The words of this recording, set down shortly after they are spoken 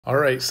All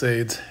right,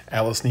 Sades.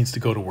 Alice needs to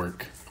go to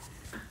work.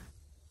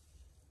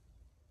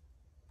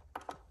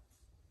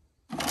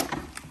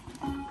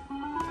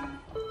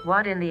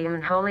 What in the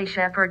unholy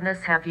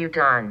shepherdness have you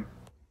done?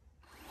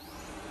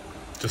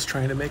 Just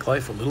trying to make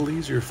life a little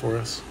easier for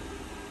us.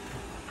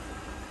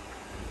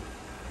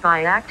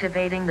 By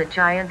activating the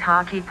giant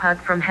hockey puck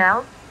from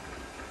hell?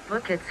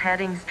 Look, it's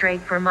heading straight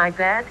for my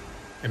bed.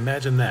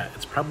 Imagine that.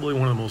 It's probably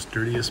one of the most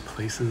dirtiest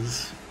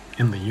places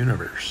in the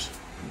universe.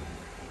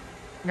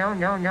 No,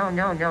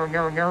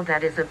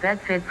 that is a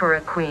bed fit for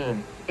a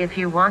queen. If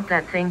you want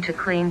that thing to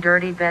clean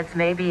dirty beds,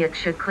 maybe it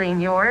should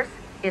clean yours.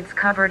 It's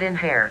covered in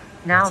hair.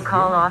 Now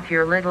call off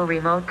your little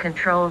remote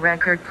control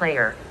record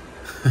player.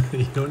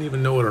 You don't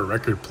even know what a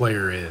record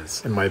player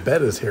is. And my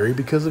bed is hairy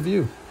because of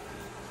you.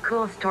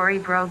 Cool story,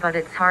 bro, but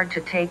it's hard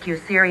to take you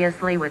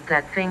seriously with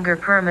that finger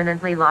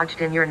permanently lodged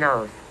in your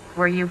nose.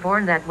 Were you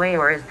born that way,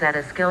 or is that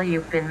a skill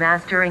you've been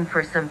mastering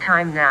for some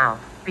time now?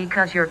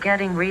 Because you're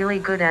getting really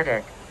good at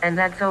it. And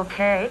that's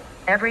okay.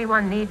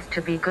 Everyone needs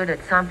to be good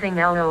at something,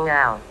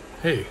 lol.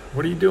 Hey,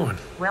 what are you doing?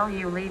 Well,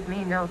 you leave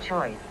me no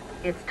choice.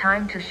 It's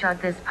time to shut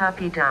this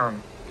puppy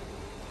down.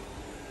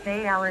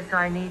 Hey Alice,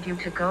 I need you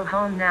to go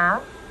home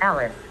now.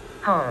 Alice,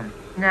 home,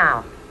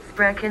 now.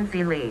 Sprechen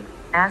Sie lieb.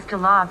 Hasta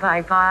la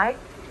bye bye.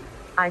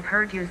 I've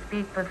heard you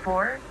speak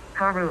before.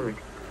 How rude.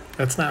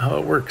 That's not how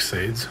it works,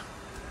 Sades.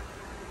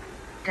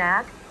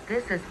 Dad,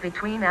 this is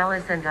between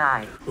Alice and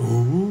I.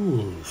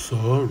 Oh,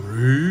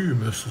 sorry,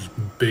 Mrs.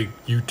 Big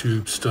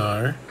YouTube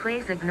Star.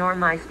 Please ignore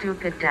my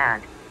stupid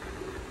dad.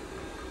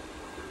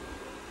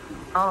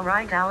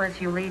 Alright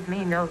Alice, you leave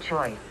me no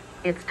choice.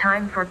 It's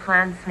time for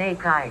planned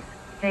snake eyes.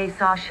 Hey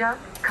Sasha,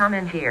 come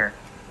in here.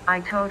 I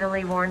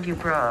totally warned you,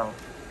 bro.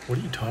 What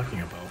are you talking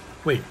about?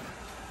 Wait,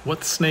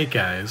 what's snake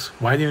eyes?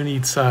 Why do you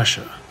need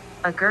Sasha?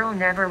 A girl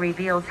never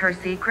reveals her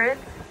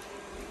secrets?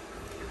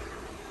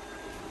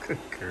 Good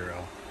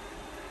girl.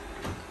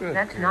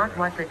 That's not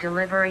what the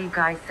delivery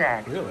guy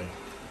said. Really?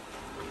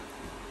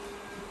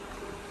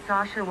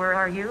 Sasha, where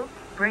are you?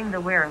 Bring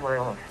the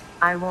werewolf.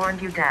 I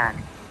warned you, Dad.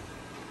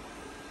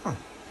 Huh.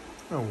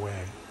 No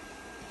way.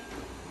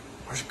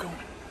 Where's it going?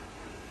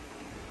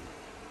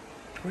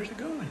 Where's it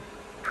going?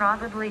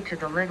 Probably to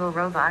the little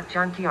robot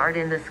junkyard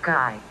in the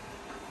sky.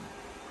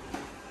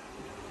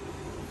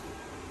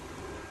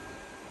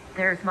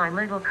 There's my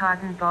little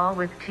cotton ball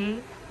with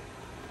teeth.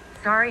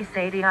 Sorry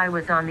Sadie, I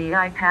was on the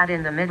iPad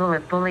in the middle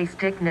of bully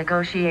stick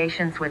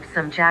negotiations with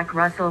some Jack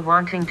Russell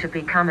wanting to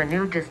become a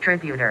new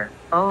distributor.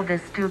 Oh,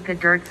 this stupid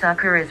dirt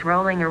sucker is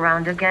rolling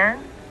around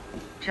again?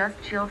 Just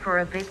chill for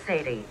a bit,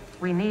 Sadie.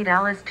 We need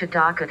Alice to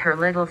dock at her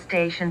little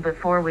station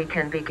before we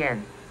can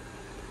begin.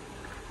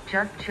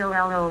 Just chill,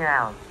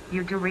 lol.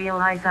 You do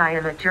realize I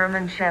am a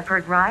German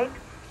Shepherd, right?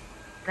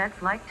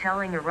 That's like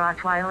telling a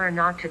Rottweiler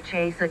not to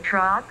chase a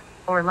truck?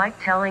 Or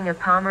like telling a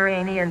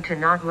Pomeranian to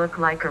not look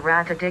like a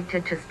rat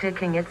addicted to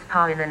sticking its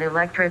paw in an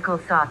electrical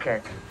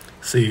socket.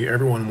 See,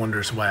 everyone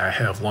wonders why I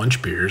have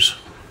lunch beers.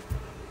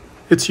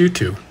 It's you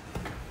two.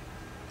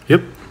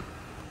 Yep.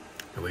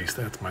 At least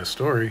that's my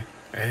story.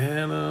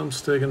 And I'm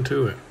sticking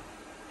to it.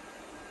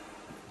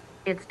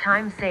 It's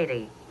time,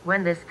 Sadie.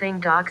 When this thing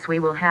docks, we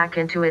will hack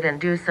into it and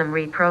do some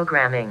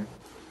reprogramming.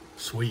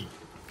 Sweet.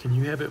 Can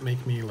you have it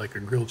make me like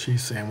a grilled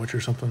cheese sandwich or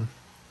something?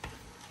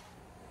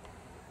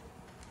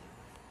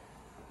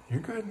 You're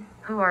good.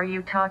 Who are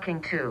you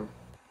talking to?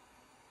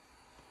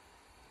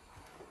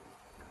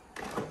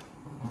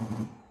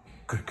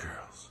 Good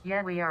girls.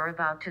 Yeah, we are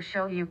about to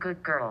show you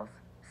good girls.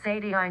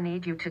 Sadie, I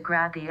need you to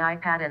grab the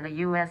iPad and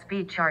the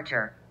USB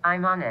charger.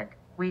 I'm on it.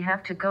 We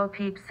have to go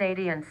peep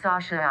Sadie and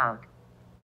Sasha out.